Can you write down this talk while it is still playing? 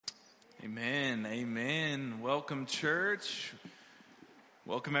Amen. Amen. Welcome, church.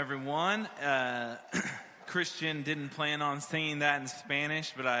 Welcome, everyone. Christian didn't plan on singing that in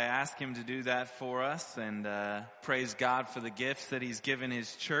Spanish, but I asked him to do that for us. And praise God for the gifts that he's given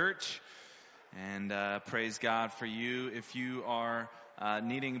his church. And praise God for you. If you are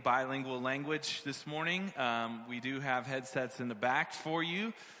needing bilingual language this morning, we do have headsets in the back for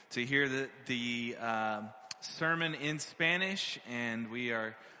you to hear the sermon in Spanish. And we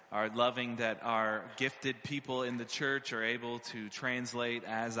are loving that our gifted people in the church are able to translate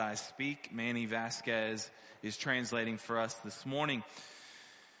as I speak. Manny Vasquez is translating for us this morning.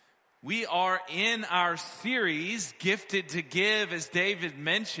 We are in our series, Gifted to Give, as David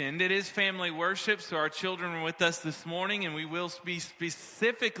mentioned. It is family worship, so our children are with us this morning, and we will be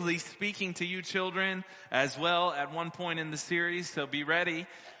specifically speaking to you children as well at one point in the series, so be ready,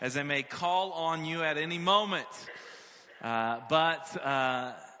 as I may call on you at any moment.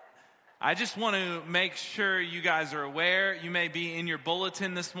 I just want to make sure you guys are aware. You may be in your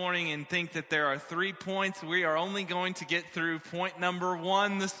bulletin this morning and think that there are 3 points. We are only going to get through point number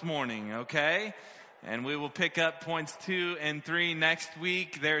 1 this morning, okay? And we will pick up points 2 and 3 next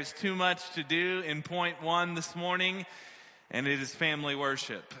week. There's too much to do in point 1 this morning, and it is family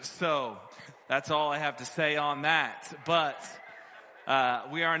worship. So that's all I have to say on that. But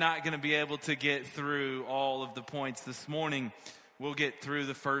we are not going to be able to get through all of the points this morning. We'll get through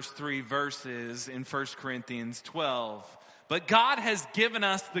the first 3 verses in 1 Corinthians 12. But God has given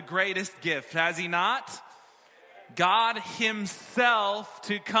us the greatest gift, has He not? God Himself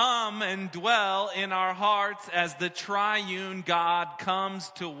to come and dwell in our hearts as the triune God comes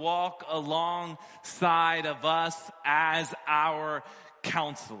to walk alongside of us as our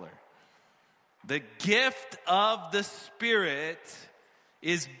counselor. The gift of the Spirit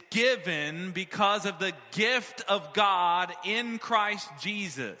is given because of the gift of God in Christ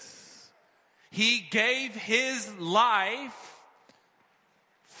Jesus. He gave His life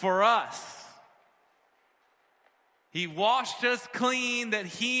for us. He washed us clean that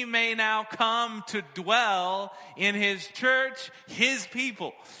He may now come to dwell in His church, His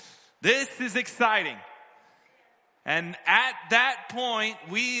people. This is exciting. And at that point,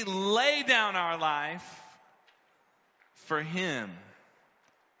 we lay down our life for Him.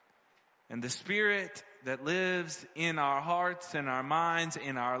 And the Spirit that lives in our hearts and our minds,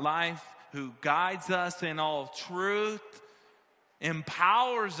 in our life, who guides us in all truth,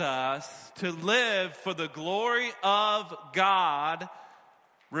 empowers us to live for the glory of God,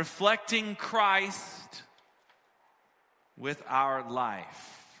 reflecting Christ with our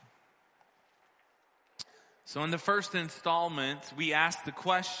life. So in the first installment, we asked the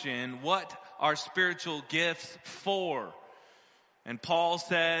question, what are spiritual gifts for? And Paul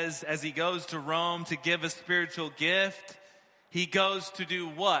says, as he goes to Rome to give a spiritual gift, he goes to do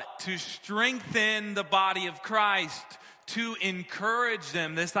what? To strengthen the body of Christ, to encourage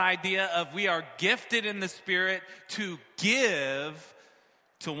them. This idea of we are gifted in the Spirit to give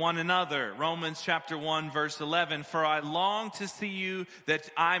to one another. Romans chapter 1 verse 11, for I long to see you that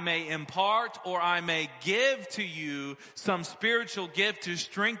I may impart or I may give to you some spiritual gift to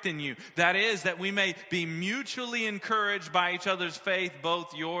strengthen you. That is, that we may be mutually encouraged by each other's faith,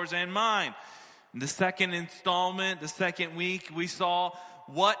 both yours and mine. In the second installment, the second week, we saw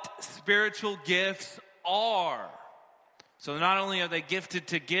what spiritual gifts are. So not only are they gifted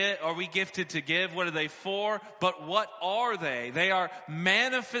to give, are we gifted to give, what are they for? But what are they? They are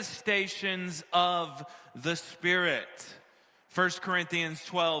manifestations of the Spirit. 1 Corinthians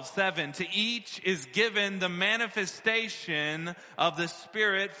 12:7, to each is given the manifestation of the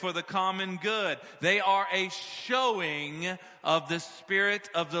Spirit for the common good. They are a showing of the Spirit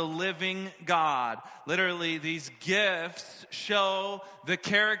of the living God. Literally, these gifts show the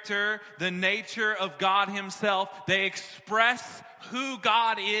character, the nature of God Himself. They express who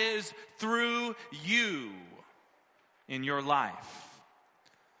God is through you in your life.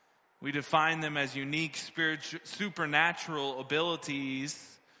 We define them as unique supernatural abilities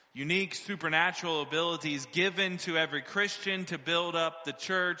given to every Christian to build up the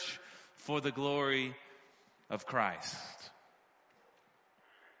church for the glory of Christ.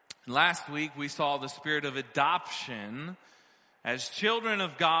 Last week we saw the spirit of adoption. As children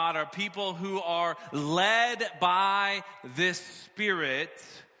of God are people who are led by this Spirit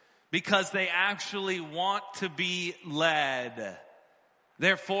because they actually want to be led.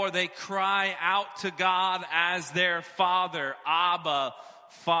 Therefore, they cry out to God as their Father, Abba,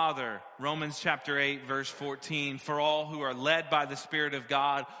 Father. Romans chapter 8, verse 14. For all who are led by the Spirit of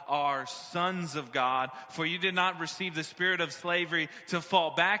God are sons of God. For you did not receive the spirit of slavery to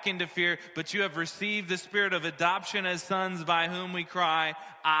fall back into fear, but you have received the spirit of adoption as sons, by whom we cry,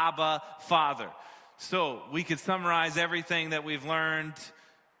 Abba, Father. So we could summarize everything that we've learned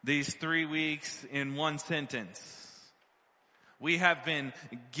these 3 weeks in one sentence. We have been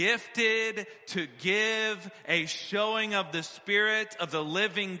gifted to give a showing of the Spirit of the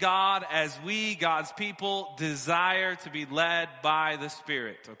living God as we, God's people, desire to be led by the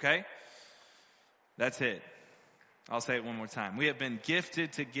Spirit, okay? That's it. I'll say it one more time. We have been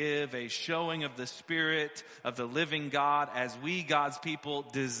gifted to give a showing of the Spirit of the living God as we, God's people,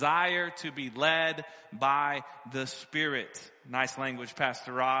 desire to be led by the Spirit. Nice language,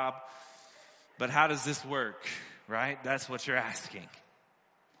 Pastor Rob. But how does this work? Right? That's what you're asking.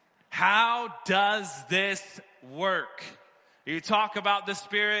 How does this work? You talk about the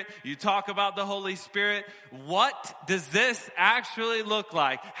Spirit, you talk about the Holy Spirit. What does this actually look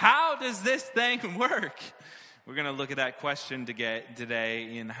like? How does this thing work? We're going to look at that question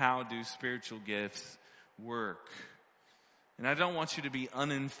today in how do spiritual gifts work. And I don't want you to be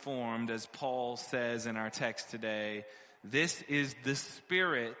uninformed, as Paul says in our text today. This is the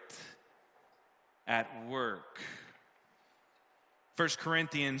Spirit at work. 1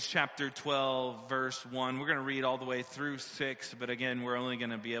 Corinthians chapter 12, verse 1. We're going to read all the way through 6, but again, we're only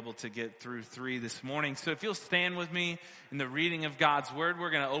going to be able to get through 3 this morning. So if you'll stand with me in the reading of God's Word, we're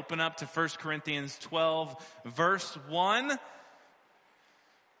going to open up to 1 Corinthians 12, verse 1.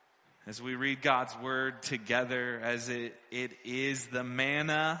 As we read God's Word together, as it is the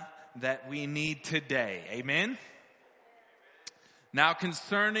manna that we need today. Amen? Now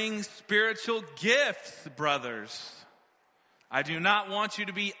concerning spiritual gifts, brothers, I do not want you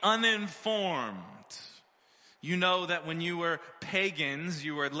to be uninformed. You know that when you were pagans,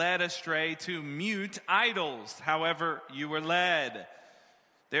 you were led astray to mute idols, however you were led.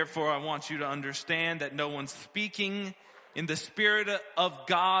 Therefore, I want you to understand that no one speaking in the Spirit of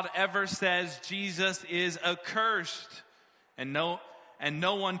God ever says Jesus is accursed. And no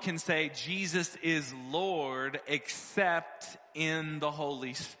one can say Jesus is Lord except in the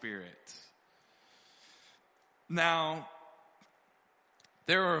Holy Spirit. Now,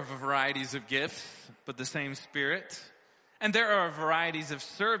 there are varieties of gifts, but the same Spirit. And there are varieties of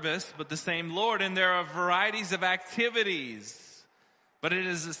service, but the same Lord. And there are varieties of activities, but it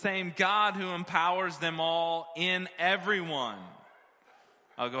is the same God who empowers them all in everyone.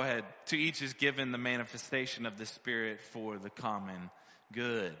 I'll go ahead. To each is given the manifestation of the Spirit for the common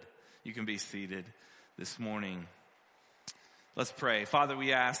good. You can be seated this morning. Let's pray. Father,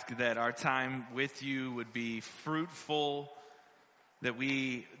 we ask that our time with you would be fruitful, that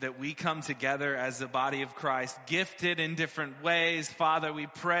we come together as the body of Christ, gifted in different ways. Father, we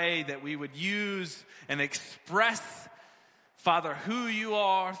pray that we would use and express, Father, who you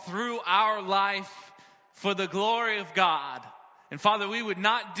are through our life for the glory of God. And Father, we would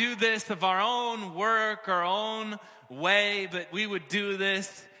not do this of our own work, our own way, but we would do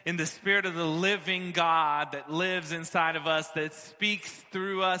this in the Spirit of the living God that lives inside of us, that speaks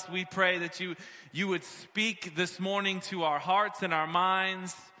through us. We pray that you would speak this morning to our hearts and our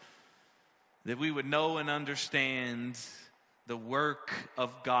minds, that we would know and understand the work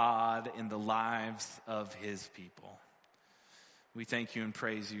of God in the lives of His people. We thank you and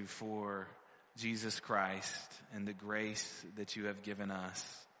praise you for Jesus Christ and the grace that you have given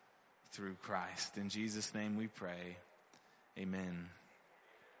us through Christ. In Jesus' name we pray. Amen.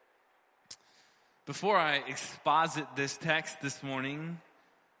 Before I exposit this text this morning,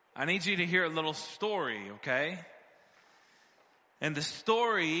 I need you to hear a little story, okay? And the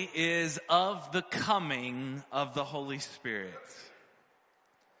story is of the coming of the Holy Spirit.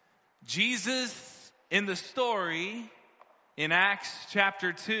 Jesus, in the story, in Acts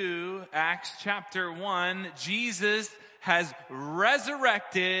chapter 2, Acts chapter 1, Jesus has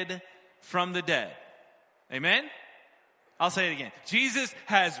resurrected from the dead. Amen? I'll say it again. Jesus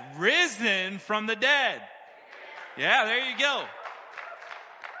has risen from the dead. Yeah, there you go.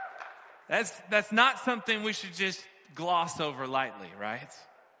 That's not something we should just gloss over lightly, right?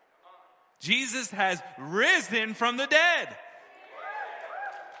 Jesus has risen from the dead.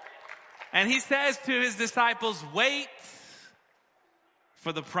 And he says to his disciples, wait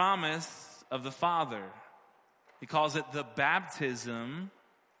for the promise of the Father. He calls it the baptism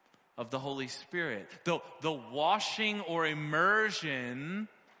of the Holy Spirit. The washing or immersion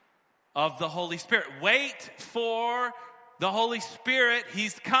of the Holy Spirit. Wait for the Holy Spirit.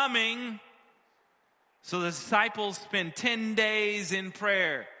 He's coming. So the disciples spend 10 days in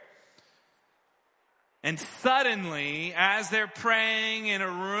prayer. And suddenly, as they're praying in a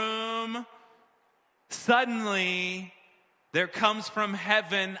room, suddenly there comes from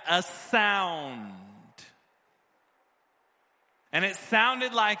heaven a sound. And it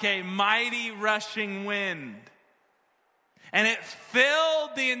sounded like a mighty rushing wind. And it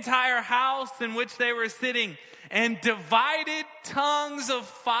filled the entire house in which they were sitting, and divided tongues of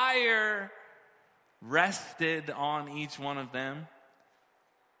fire rested on each one of them.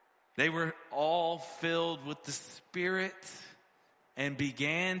 They were all filled with the Spirit and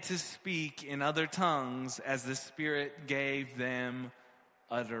began to speak in other tongues as the Spirit gave them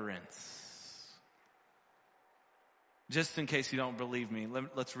utterance. Just in case you don't believe me,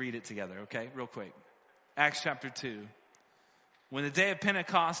 let's read it together, okay? Real quick. Acts chapter 2. When the day of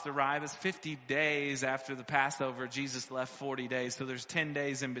Pentecost arrived, it's 50 days after the Passover. Jesus left 40 days, so there's 10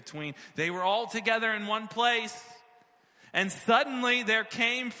 days in between. They were all together in one place. And suddenly there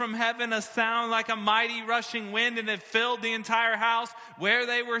came from heaven a sound like a mighty rushing wind, and it filled the entire house where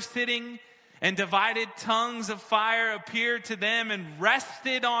they were sitting. And divided tongues of fire appeared to them and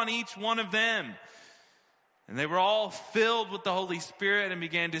rested on each one of them. And they were all filled with the Holy Spirit and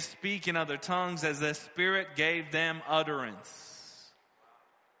began to speak in other tongues as the Spirit gave them utterance.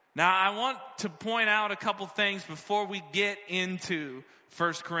 Now, I want to point out a couple things before we get into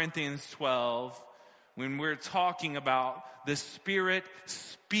 1 Corinthians 12 when we're talking about the Spirit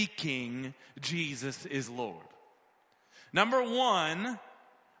speaking Jesus is Lord. Number one,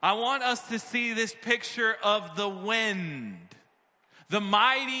 I want us to see this picture of the wind, the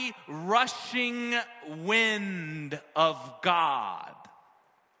mighty rushing wind of God.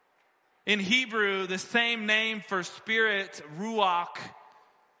 In Hebrew, the same name for spirit, ruach,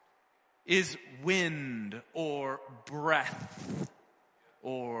 is wind or breath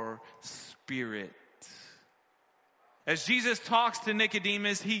or spirit. As Jesus talks to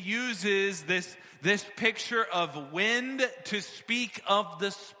Nicodemus, he uses this picture of wind to speak of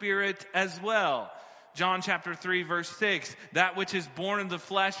the Spirit as well. John chapter 3 verse 6, that which is born of the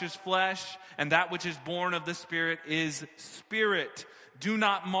flesh is flesh, and that which is born of the Spirit is spirit. Do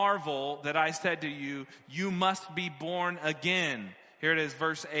not marvel that I said to you, you must be born again. Here it is,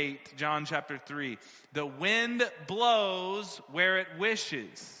 verse 8, John chapter 3. The wind blows where it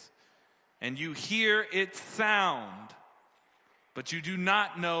wishes, and you hear its sound, but you do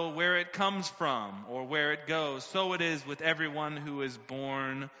not know where it comes from or where it goes. So it is with everyone who is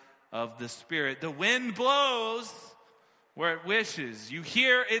born of the Spirit. The wind blows where it wishes. You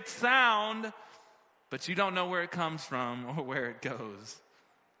hear its sound, but you don't know where it comes from or where it goes.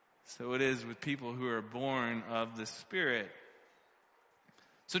 So it is with people who are born of the Spirit.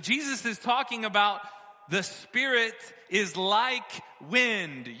 So Jesus is talking about the Spirit is like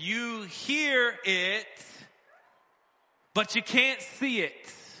wind. You hear it, but you can't see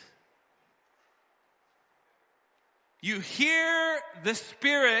it. You hear the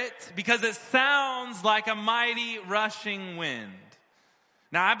Spirit because it sounds like a mighty rushing wind.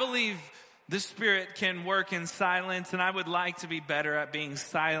 Now, I believe the Spirit can work in silence, and I would like to be better at being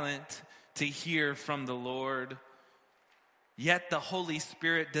silent to hear from the Lord. Yet the Holy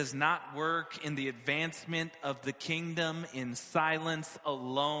Spirit does not work in the advancement of the kingdom in silence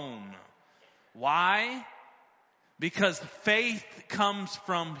alone. Why? Because faith comes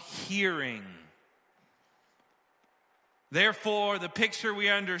from hearing. Therefore, the picture we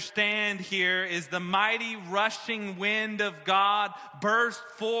understand here is the mighty rushing wind of God burst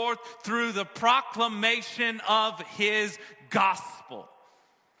forth through the proclamation of His gospel.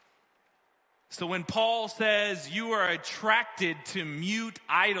 So when Paul says you are attracted to mute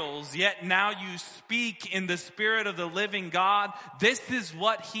idols, yet now you speak in the Spirit of the living God, this is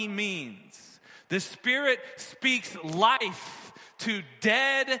what he means. The Spirit speaks life to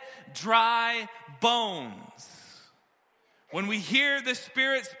dead, dry bones. When we hear the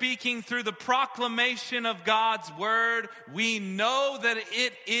Spirit speaking through the proclamation of God's word, we know that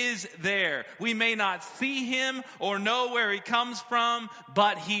it is there. We may not see him or know where he comes from,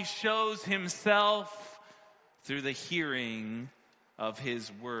 but he shows himself through the hearing of his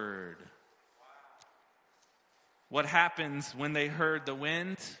word. What happens when they heard the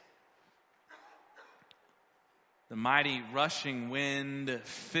wind? The mighty rushing wind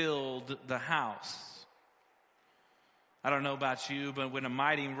filled the house. I don't know about you, but when a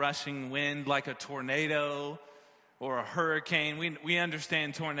mighty rushing wind like a tornado or a hurricane, we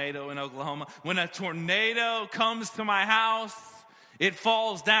understand tornado in Oklahoma. When a tornado comes to my house, it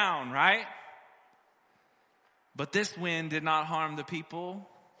falls down, right? But this wind did not harm the people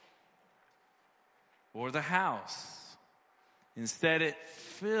or the house. Instead, it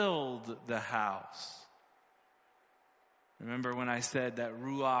filled the house. Remember when I said that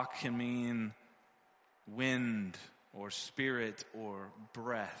ruach can mean wind or spirit or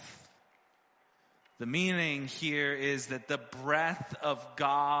breath. The meaning here is that the breath of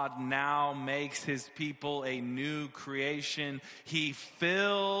God now makes his people a new creation. He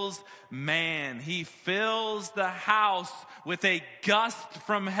fills man. He fills the house with a gust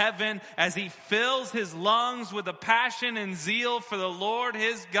from heaven as he fills his lungs with a passion and zeal for the Lord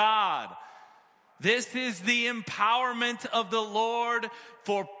his God. This is the empowerment of the Lord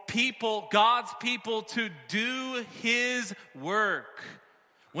for people, God's people, to do his work.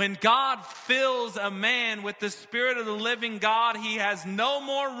 When God fills a man with the Spirit of the living God, he has no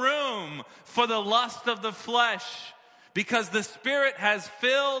more room for the lust of the flesh because the Spirit has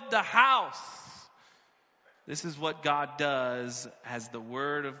filled the house. This is what God does as the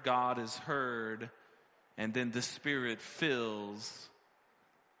word of God is heard, and then the Spirit fills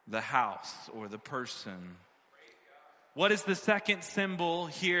the house or the person. What is the second symbol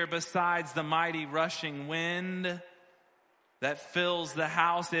here besides the mighty rushing wind that fills the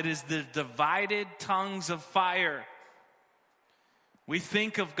house? It is the divided tongues of fire. We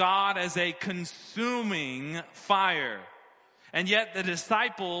think of God as a consuming fire. And yet the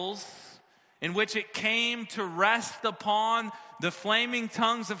disciples, in which it came to rest upon the flaming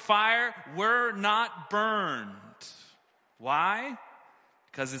tongues of fire, were not burned. Why?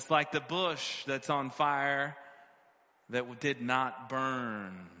 Because it's like the bush that's on fire that did not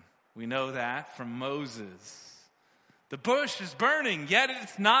burn. We know that from Moses. The bush is burning, yet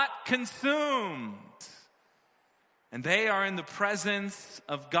it's not consumed. And they are in the presence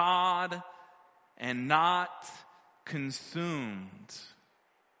of God and not consumed.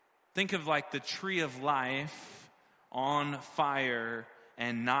 Think of like the tree of life on fire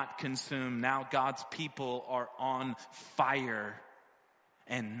and not consumed. Now God's people are on fire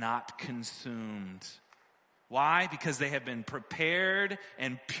and not consumed. Why? Because they have been prepared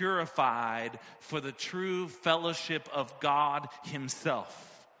and purified for the true fellowship of God himself.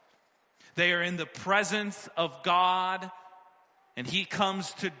 They are in the presence of God, and he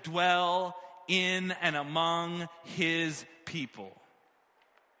comes to dwell in and among his people.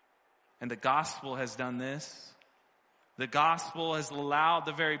 And the gospel has done this. The gospel has allowed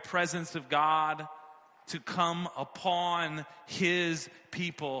the very presence of God to come upon his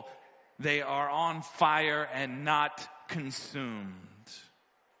people. They are on fire and not consumed.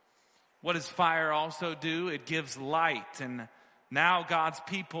 What does fire also do? It gives light. And now God's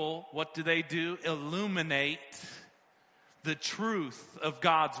people, what do? Illuminate the truth of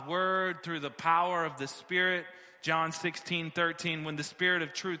God's word through the power of the Spirit. John 16:13, when the Spirit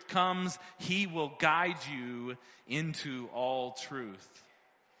of truth comes, he will guide you into all truth.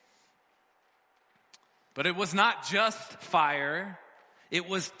 But it was not just fire. It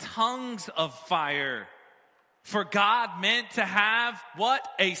was tongues of fire. For God meant to have what?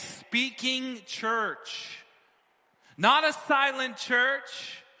 A speaking church. Not a silent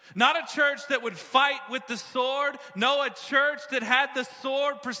church. Not a church that would fight with the sword. No, a church that had the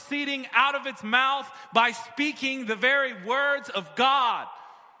sword proceeding out of its mouth by speaking the very words of God.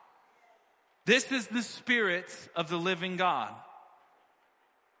 This is the Spirit of the living God,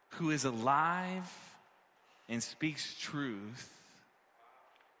 who is alive and speaks truth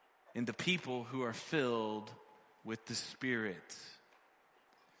in the people who are filled with the Spirit.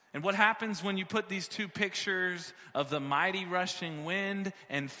 And what happens when you put these two pictures of the mighty rushing wind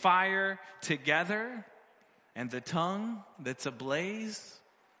and fire together, and the tongue that's ablaze?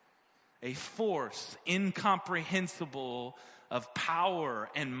 A force incomprehensible of power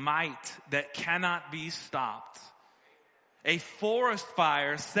and might that cannot be stopped. A forest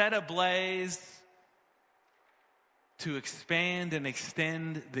fire set ablaze to expand and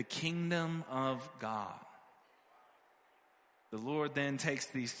extend the kingdom of God. The Lord then takes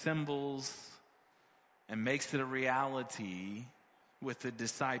these symbols and makes it a reality with the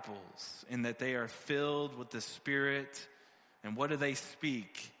disciples in that they are filled with the Spirit. And what do they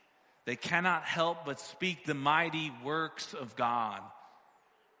speak? They cannot help but speak the mighty works of God.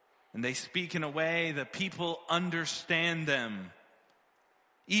 And they speak in a way that people understand them.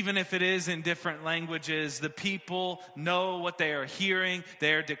 Even if it is in different languages, the people know what they are hearing.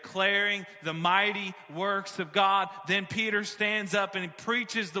 They are declaring the mighty works of God. Then Peter stands up and he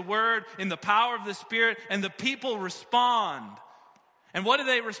preaches the word in the power of the Spirit, and the people respond. And what do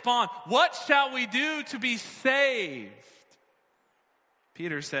they respond? What shall we do to be saved?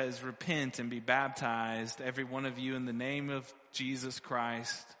 Peter says, repent and be baptized, every one of you, in the name of Jesus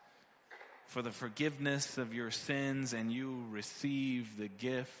Christ, for the forgiveness of your sins, and you receive the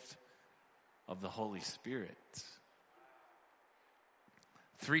gift of the Holy Spirit.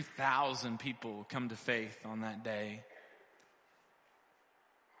 3,000 people come to faith on that day.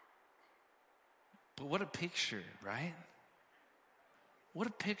 But what a picture, right? What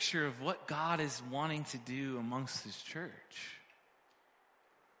a picture of what God is wanting to do amongst his church.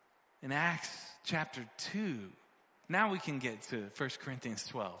 In Acts chapter 2, now we can get to 1 Corinthians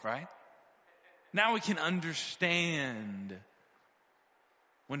 12, right? Now we can understand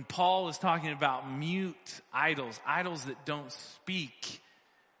when Paul is talking about mute idols, idols that don't speak,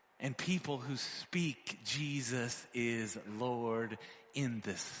 and people who speak Jesus is Lord in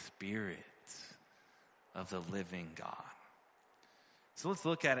the Spirit of the living God. So let's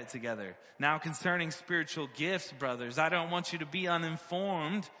look at it together. Now concerning spiritual gifts, brothers, I don't want you to be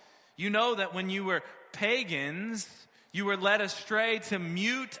uninformed. You know that when you were pagans, you were led astray to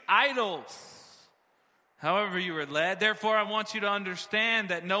mute idols. However you were led. Therefore, I want you to understand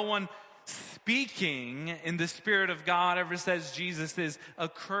that no one speaking in the Spirit of God ever says Jesus is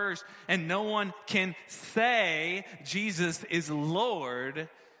accursed. And no one can say Jesus is Lord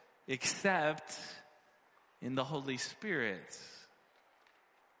except in the Holy Spirit.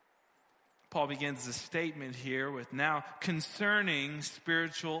 Paul begins the statement here with now concerning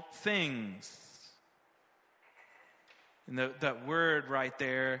spiritual things. And that word right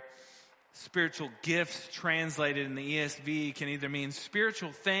there, spiritual gifts translated in the ESV, can either mean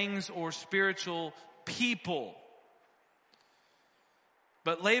spiritual things or spiritual people.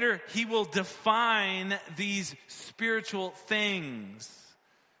 But later he will define these spiritual things.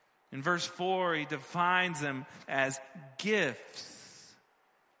 In verse 4, he defines them as gifts.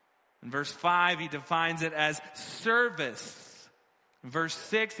 In verse 5, he defines it as service. In verse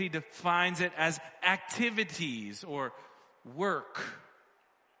 6, he defines it as activities or work.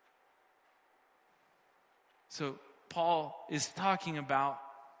 So Paul is talking about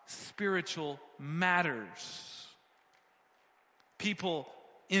spiritual matters. People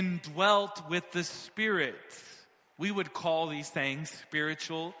indwelt with the Spirit. We would call these things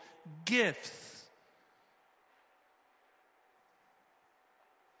spiritual gifts.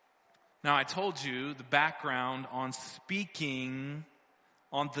 Now, I told you the background on the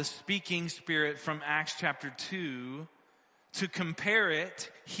speaking spirit from Acts chapter 2, to compare it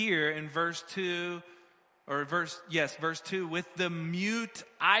here in verse 2, verse 2, with the mute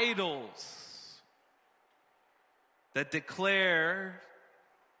idols that declare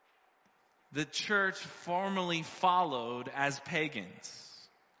the church formerly followed as pagans.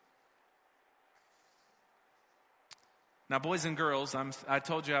 Now, boys and girls, I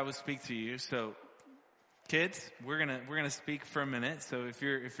told you I would speak to you. So, kids, we're gonna speak for a minute. So, if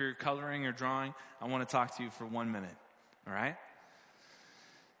you're coloring or drawing, I want to talk to you for 1 minute. All right?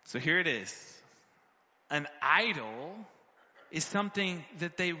 So here it is. An idol is something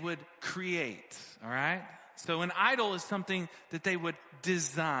that they would create. All right? So, an idol is something that they would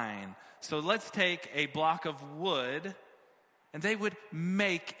design. So, let's take a block of wood, and they would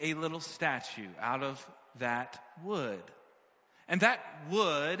make a little statue out of that wood. And that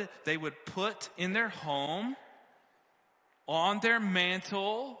wood they would put in their home, on their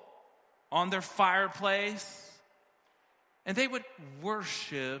mantle, on their fireplace, and they would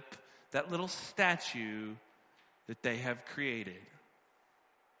worship that little statue that they have created.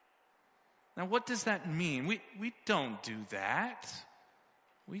 Now, what does that mean? We don't do that.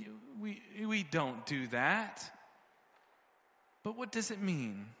 We don't do that. But what does it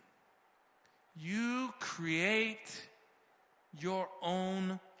mean? You create your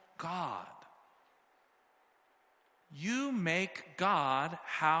own God. You make God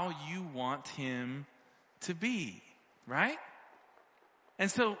how you want him to be, right? And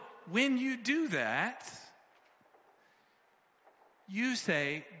so when you do that, you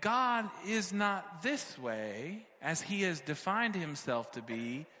say, God is not this way as he has defined himself to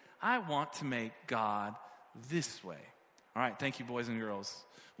be. I want to make God this way. All right, thank you, boys and girls.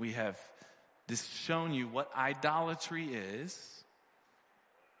 We have shown you what idolatry is,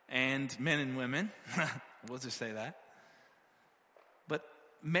 and men and women, we'll just say that. But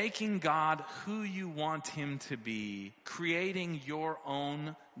making God who you want him to be, creating your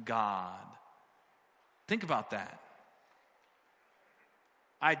own God. Think about that.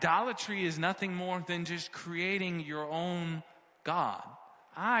 Idolatry is nothing more than just creating your own God.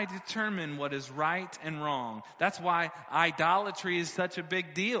 I determine what is right and wrong. That's why idolatry is such a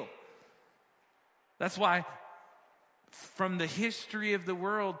big deal. That's why from the history of the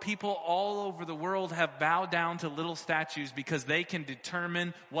world, people all over the world have bowed down to little statues because they can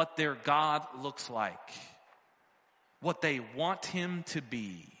determine what their God looks like, what they want him to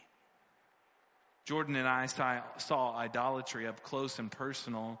be. Jordan and I saw idolatry up close and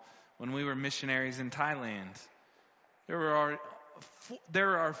personal when we were missionaries in Thailand.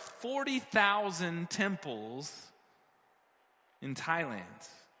 There are 40,000 temples in Thailand.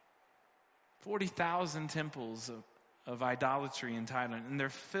 40,000 temples of idolatry in Thailand, and they're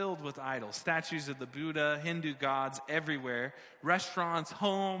filled with idols. Statues of the Buddha, Hindu gods everywhere. Restaurants,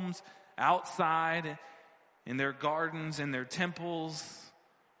 homes, outside, in their gardens, in their temples,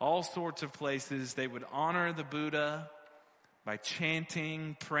 all sorts of places. They would honor the Buddha by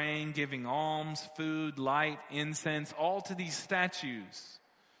chanting, praying, giving alms, food, light, incense, all to these statues.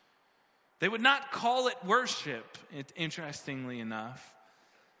 They would not call it worship, interestingly enough.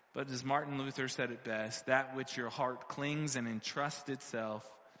 But as Martin Luther said it best, that which your heart clings and entrusts itself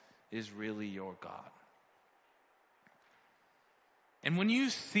is really your God. And when you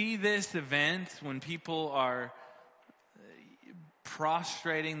see this event, when people are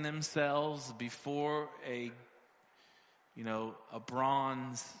prostrating themselves before a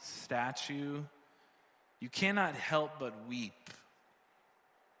bronze statue, you cannot help but weep.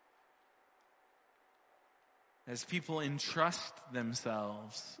 As people entrust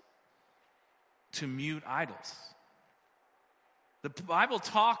themselves to mute idols. The Bible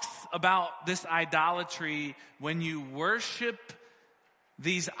talks about this idolatry. When you worship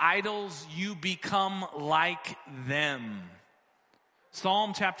these idols, you become like them.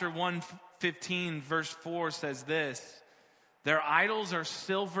 Psalm chapter 115 verse 4 says this: their idols are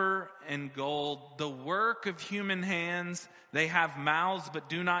silver and gold, the work of human hands. They have mouths but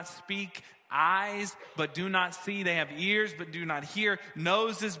do not speak, eyes but do not see. They have ears but do not hear,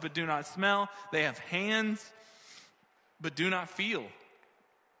 noses but do not smell. They have hands but do not feel,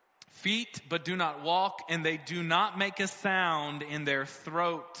 feet but do not walk, and they do not make a sound in their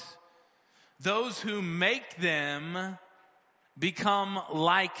throat. Those who make them become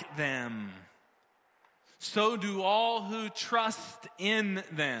like them. So do all who trust in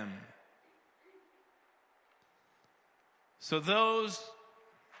them. So those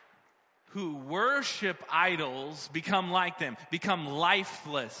who worship idols become like them, become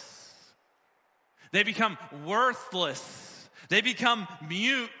lifeless. They become worthless. They become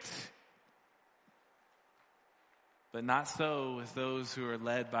mute. But not so with those who are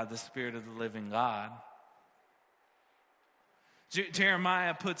led by the Spirit of the living God.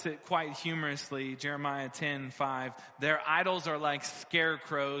 Jeremiah puts it quite humorously, Jeremiah 10:5. Their idols are like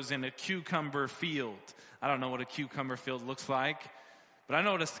scarecrows in a cucumber field. I don't know what a cucumber field looks like, but I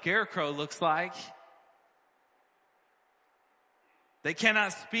know what a scarecrow looks like. They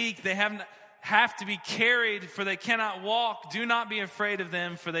cannot speak. They have to be carried, for they cannot walk. Do not be afraid of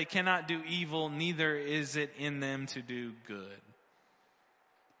them, for they cannot do evil, neither is it in them to do good.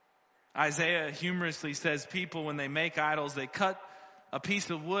 Isaiah humorously says people, when they make idols, they cut a piece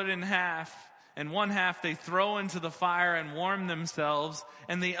of wood in half, and one half they throw into the fire and warm themselves,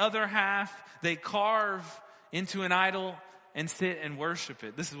 and the other half they carve into an idol and sit and worship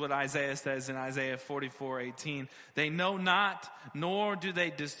it. This is what Isaiah says in Isaiah 44:18. They know not, nor do they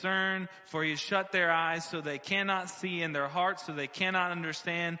discern, for he has shut their eyes so they cannot see, and their hearts so they cannot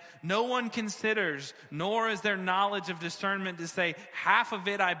understand. No one considers, nor is there knowledge of discernment to say, half of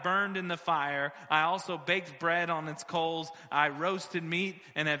it I burned in the fire. I also baked bread on its coals. I roasted meat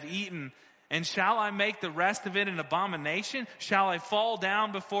and have eaten. And shall I make the rest of it an abomination? Shall I fall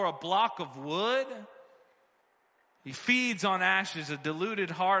down before a block of wood? He feeds on ashes. A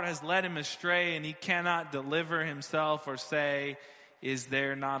deluded heart has led him astray, and he cannot deliver himself or say, is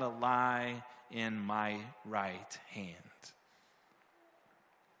there not a lie in my right hand?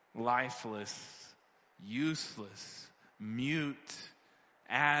 Lifeless, useless, mute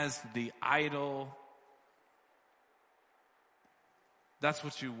as the idol. That's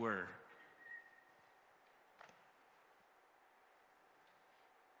what you were.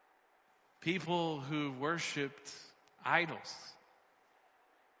 People who worshiped idols.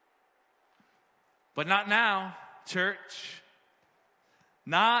 But not now, church.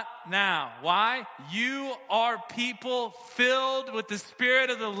 Not now. Why? You are people filled with the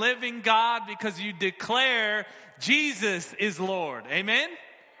Spirit of the living God because you declare Jesus is Lord. Amen?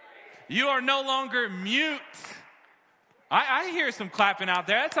 You are no longer mute. I hear some clapping out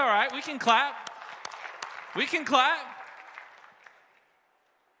there. That's all right. We can clap. We can clap.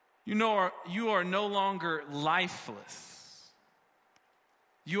 You are no longer lifeless.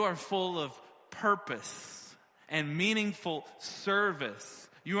 You are full of purpose and meaningful service.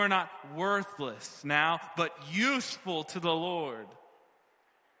 You are not worthless now, but useful to the Lord.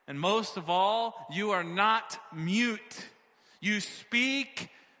 And most of all, you are not mute. You speak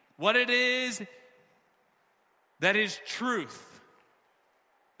what it is that is truth.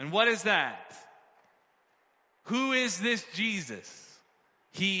 And what is that? Who is this Jesus?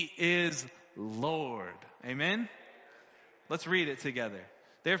 He is Lord. Amen? Let's read it together.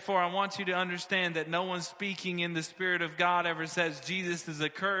 Therefore, I want you to understand that no one speaking in the Spirit of God ever says Jesus is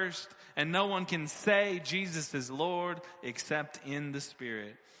accursed, and no one can say Jesus is Lord except in the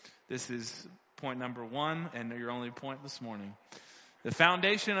Spirit. This is point number 1, and your only point this morning. The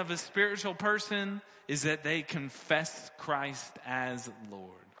foundation of a spiritual person is that they confess Christ as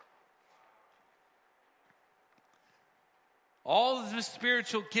Lord. All of the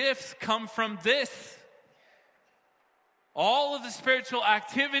spiritual gifts come from this. All of the spiritual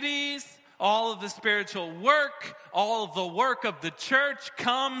activities, all of the spiritual work, all of the work of the church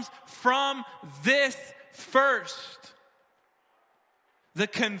comes from this first. The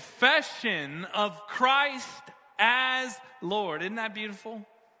confession of Christ as Lord. Isn't that beautiful?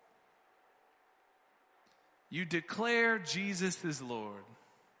 You declare Jesus is Lord.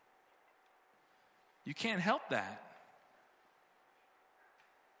 You can't help that.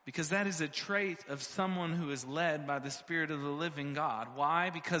 Because that is a trait of someone who is led by the Spirit of the living God.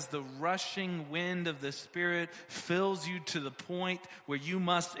 Why? Because the rushing wind of the Spirit fills you to the point where you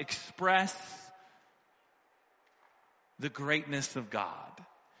must express the greatness of God.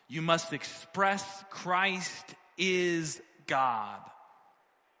 You must express Christ is God.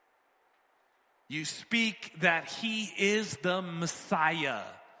 You speak that He is the Messiah,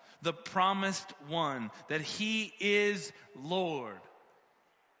 the promised one, that He is Lord.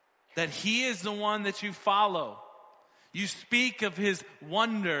 That He is the one that you follow. You speak of His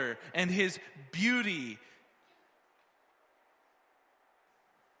wonder and His beauty.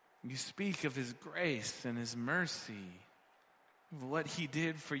 You speak of His grace and His mercy, of what He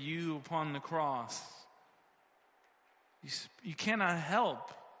did for you upon the cross. You cannot help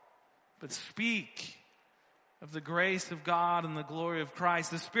but speak of the grace of God and the glory of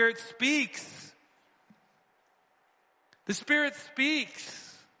Christ. The Spirit speaks. The Spirit speaks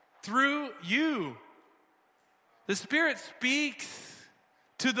through you. The Spirit speaks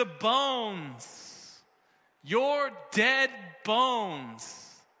to the bones, your dead bones.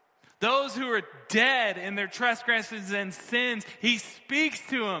 Those who are dead in their transgressions and sins, He speaks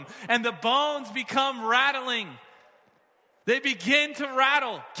to them, and the bones become rattling. They begin to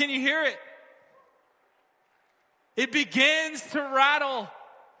rattle. Can you hear it? It begins to rattle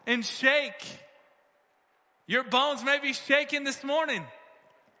and shake. Your bones may be shaking this morning.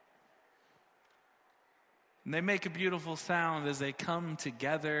 And they make a beautiful sound as they come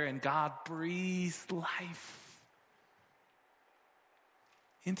together, and God breathes life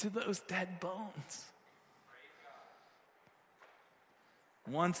into those dead bones.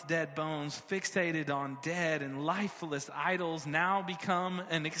 Once dead bones, fixated on dead and lifeless idols, now become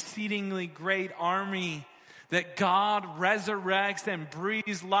an exceedingly great army that God resurrects and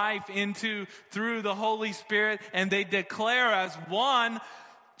breathes life into through the Holy Spirit, and they declare as one,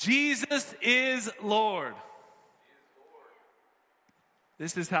 Jesus is Lord.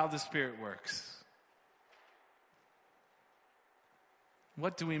 This is how the Spirit works.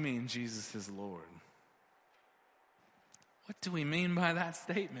 What do we mean Jesus is Lord? What do we mean by that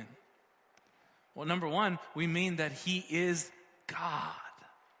statement? Well, number one, we mean that He is God.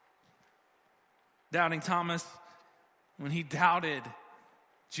 Doubting Thomas, when he doubted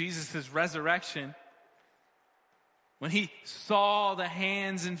Jesus' resurrection, when he saw the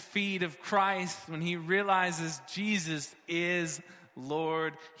hands and feet of Christ, when he realizes Jesus is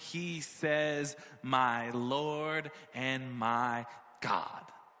Lord, he says, my Lord and my God.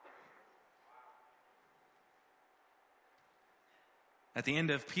 At the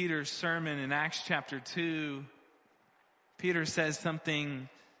end of Peter's sermon in Acts chapter 2, Peter says something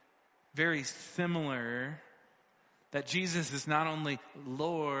very similar, that Jesus is not only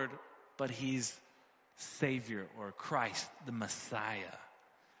Lord, but He's Savior, or Christ, the Messiah.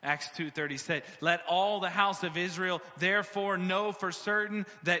 Acts 2:30 said, let all the house of Israel therefore know for certain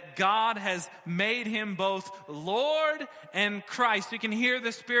that God has made Him both Lord and Christ. You can hear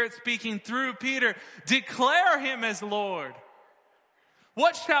the Spirit speaking through Peter. Declare Him as Lord.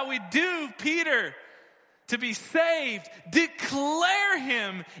 What shall we do, Peter, to be saved? Declare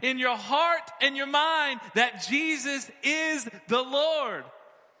Him in your heart and your mind that Jesus is the Lord.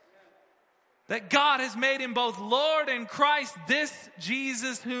 That God has made Him both Lord and Christ, this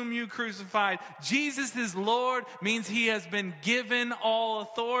Jesus whom you crucified. Jesus is Lord means He has been given all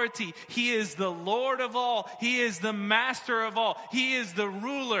authority. He is the Lord of all. He is the master of all. He is the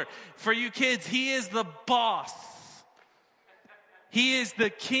ruler. For you kids, He is the boss. He is the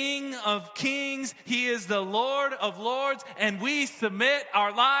King of kings. He is the Lord of lords, and we submit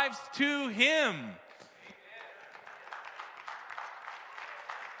our lives to Him.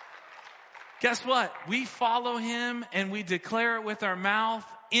 Guess what? We follow Him and we declare it with our mouth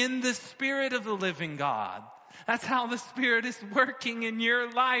in the Spirit of the living God. That's how the Spirit is working in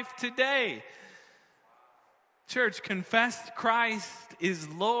your life today. Church, confess Christ is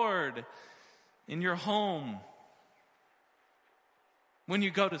Lord in your home. When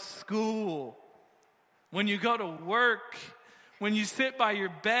you go to school, when you go to work, when you sit by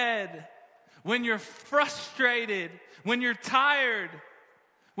your bed, when you're frustrated, when you're tired,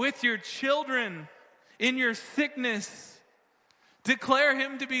 with your children, in your sickness, declare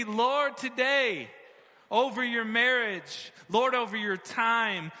Him to be Lord today over your marriage, Lord over your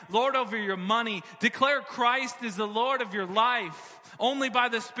time, Lord over your money. Declare Christ is the Lord of your life. Only by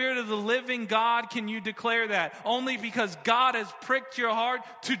the Spirit of the living God can you declare that. Only because God has pricked your heart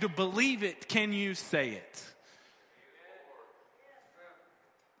to believe it can you say it.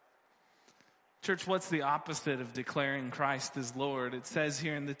 Church, what's the opposite of declaring Christ as Lord? It says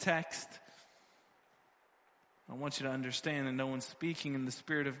here in the text, I want you to understand that no one speaking in the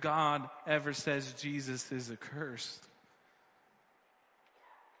Spirit of God ever says Jesus is accursed.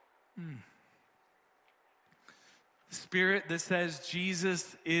 The spirit that says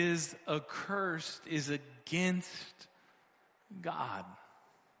Jesus is accursed is against God.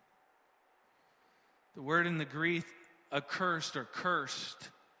 The word in the Greek, accursed or cursed,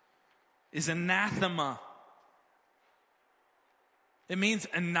 is anathema. It means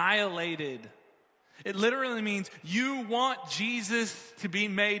annihilated. It literally means you want Jesus to be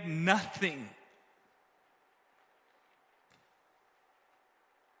made nothing.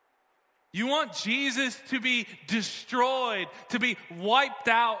 You want Jesus to be destroyed, to be wiped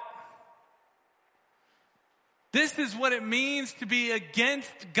out. This is what it means to be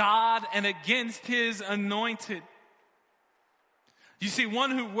against God and against His anointed. You see,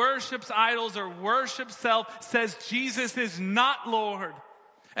 one who worships idols or worships self says Jesus is not Lord.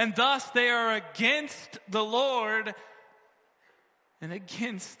 And thus they are against the Lord and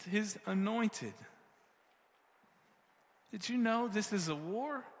against His anointed. Did you know this is a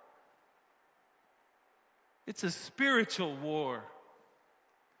war? It's a spiritual war.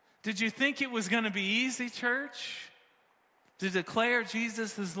 Did you think it was going to be easy, church, to declare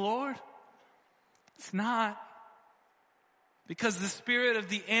Jesus as Lord? It's not. Because the spirit of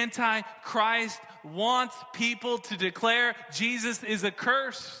the Antichrist wants people to declare Jesus is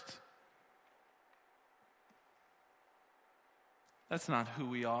accursed. That's not who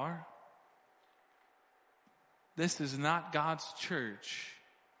we are. This is not God's church.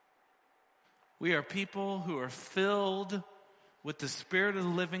 We are people who are filled with the Spirit of the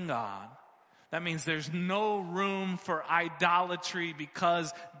living God. That means there's no room for idolatry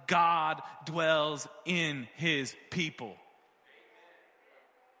because God dwells in His people.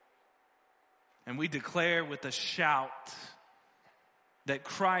 And we declare with a shout that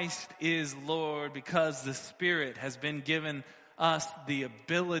Christ is Lord because the Spirit has been given us the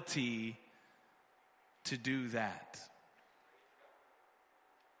ability to do that.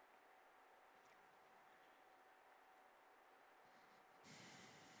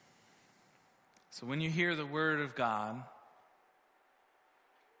 So when you hear the word of God,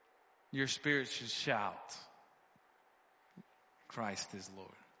 your spirit should shout, Christ is Lord.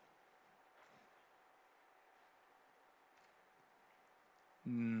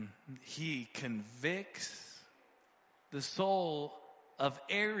 He convicts the soul of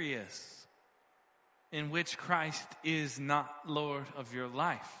areas in which Christ is not Lord of your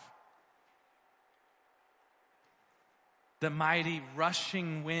life. The mighty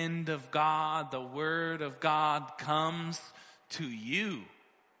rushing wind of God, the word of God comes to you.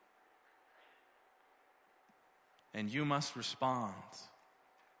 And you must respond.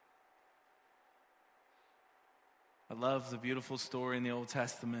 I love the beautiful story in the Old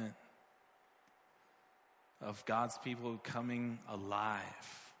Testament of God's people coming alive.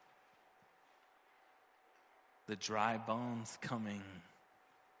 The dry bones coming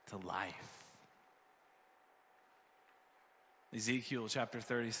to life. Ezekiel chapter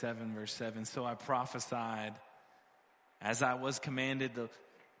 37 verse 7. So I prophesied as I was commanded.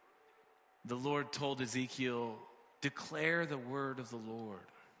 The Lord told Ezekiel, declare the word of the Lord.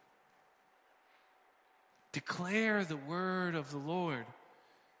 Declare the word of the Lord.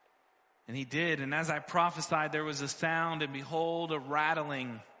 And he did. And as I prophesied, there was a sound, and behold, a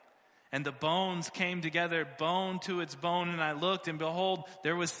rattling. And the bones came together, bone to its bone. And I looked, and behold,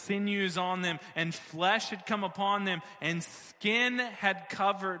 there was sinews on them, and flesh had come upon them, and skin had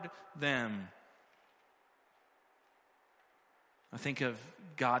covered them. I think of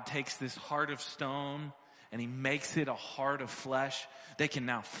God takes this heart of stone, and He makes it a heart of flesh. They can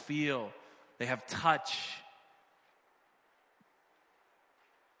now feel. They have touch.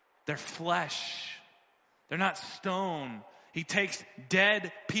 They're flesh. They're not stone. He takes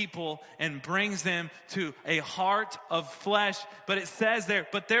dead people and brings them to a heart of flesh. But it says there,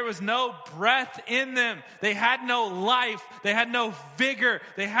 but there was no breath in them. They had no life. They had no vigor.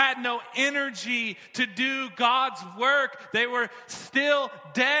 They had no energy to do God's work. They were still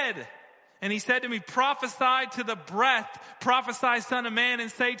dead. And he said to me, prophesy to the breath, prophesy, son of man,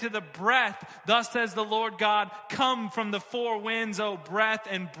 and say to the breath, thus says the Lord God, come from the four winds, O breath,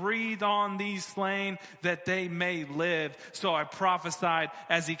 and breathe on these slain that they may live. So I prophesied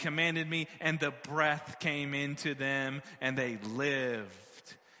as he commanded me, and the breath came into them, and they lived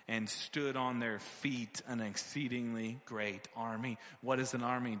and stood on their feet, an exceedingly great army. What does an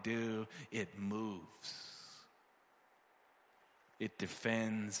army do? It moves. It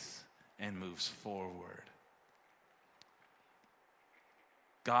defends and moves forward.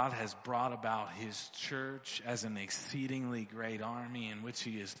 God has brought about his church as an exceedingly great army in which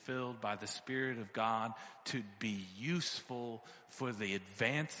he is filled by the Spirit of God to be useful for the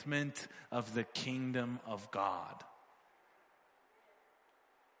advancement of the kingdom of God.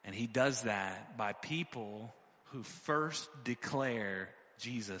 And he does that by people who first declare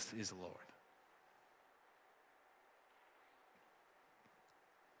Jesus is Lord.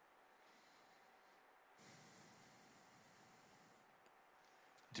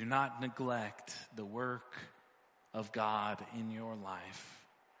 Do not neglect the work of God in your life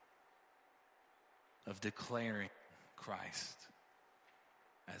of declaring Christ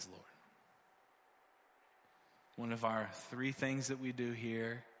as Lord. One of our 3 things that we do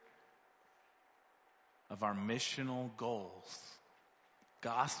here of our missional goals,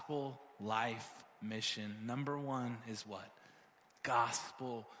 gospel life mission. Number 1 is what?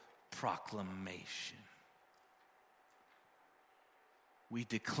 Gospel proclamation. We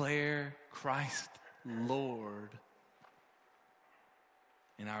declare Christ Lord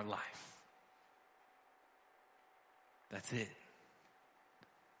in our life. That's it.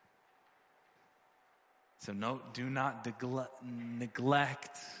 So do not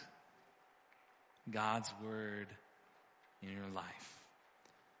neglect God's word in your life.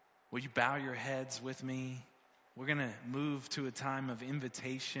 Will you bow your heads with me? We're going to move to a time of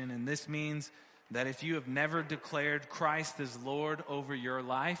invitation, and this means that if you have never declared Christ as Lord over your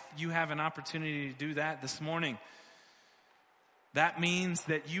life, you have an opportunity to do that this morning. That means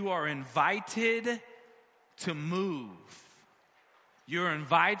that you are invited to move. You're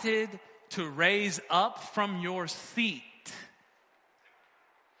invited to raise up from your seat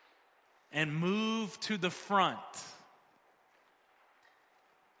and move to the front.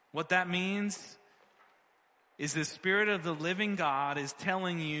 What that means is the Spirit of the living God is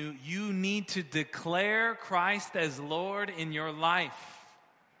telling you, you need to declare Christ as Lord in your life.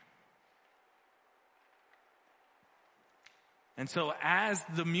 And so as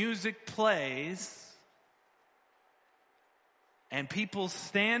the music plays and people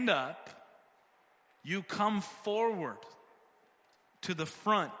stand up, you come forward to the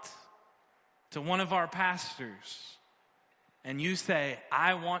front to one of our pastors and you say,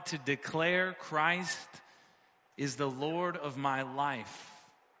 I want to declare Christ is the Lord of my life.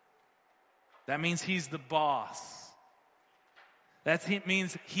 That means he's the boss. That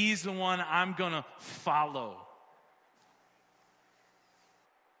means he's the one I'm going to follow.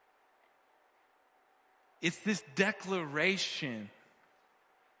 It's this declaration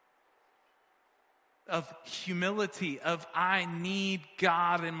of humility, of I need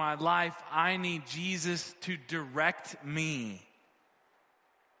God in my life. I need Jesus to direct me.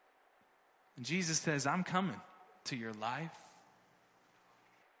 And Jesus says, I'm coming to your life.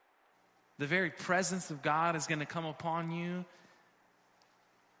 The very presence of God is going to come upon you.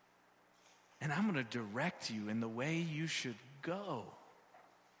 And I'm going to direct you in the way you should go.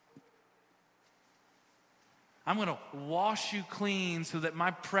 I'm going to wash you clean so that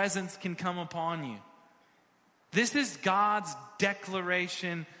my presence can come upon you. This is God's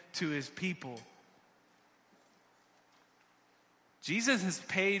declaration to his people. Jesus has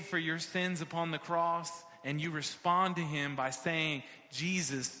paid for your sins upon the cross, and you respond to him by saying,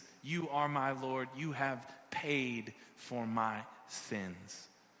 Jesus, you are my Lord. You have paid for my sins.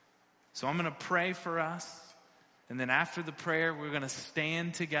 So I'm going to pray for us. And then after the prayer, we're going to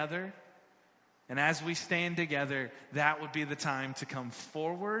stand together. And as we stand together, that would be the time to come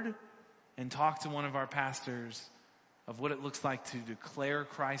forward and talk to one of our pastors of what it looks like to declare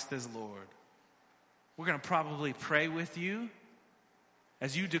Christ as Lord. We're going to probably pray with you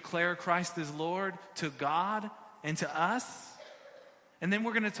as you declare Christ as Lord to God and to us. And then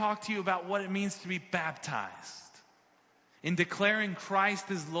we're going to talk to you about what it means to be baptized. In declaring Christ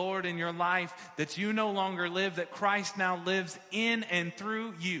as Lord in your life, that you no longer live, that Christ now lives in and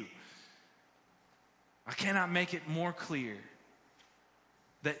through you. I cannot make it more clear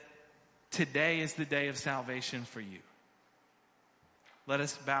that today is the day of salvation for you. Let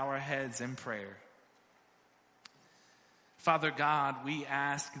us bow our heads in prayer. Father God, we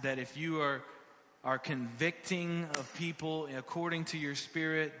ask that if you are convicting of people according to your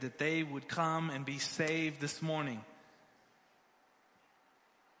Spirit, that they would come and be saved this morning.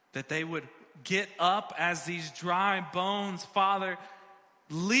 That they would get up as these dry bones, Father,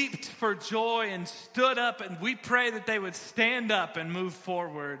 leaped for joy and stood up, and we pray that they would stand up and move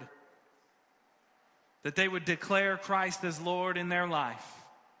forward. That they would declare Christ as Lord in their life.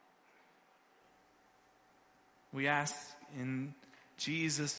 We ask in Jesus'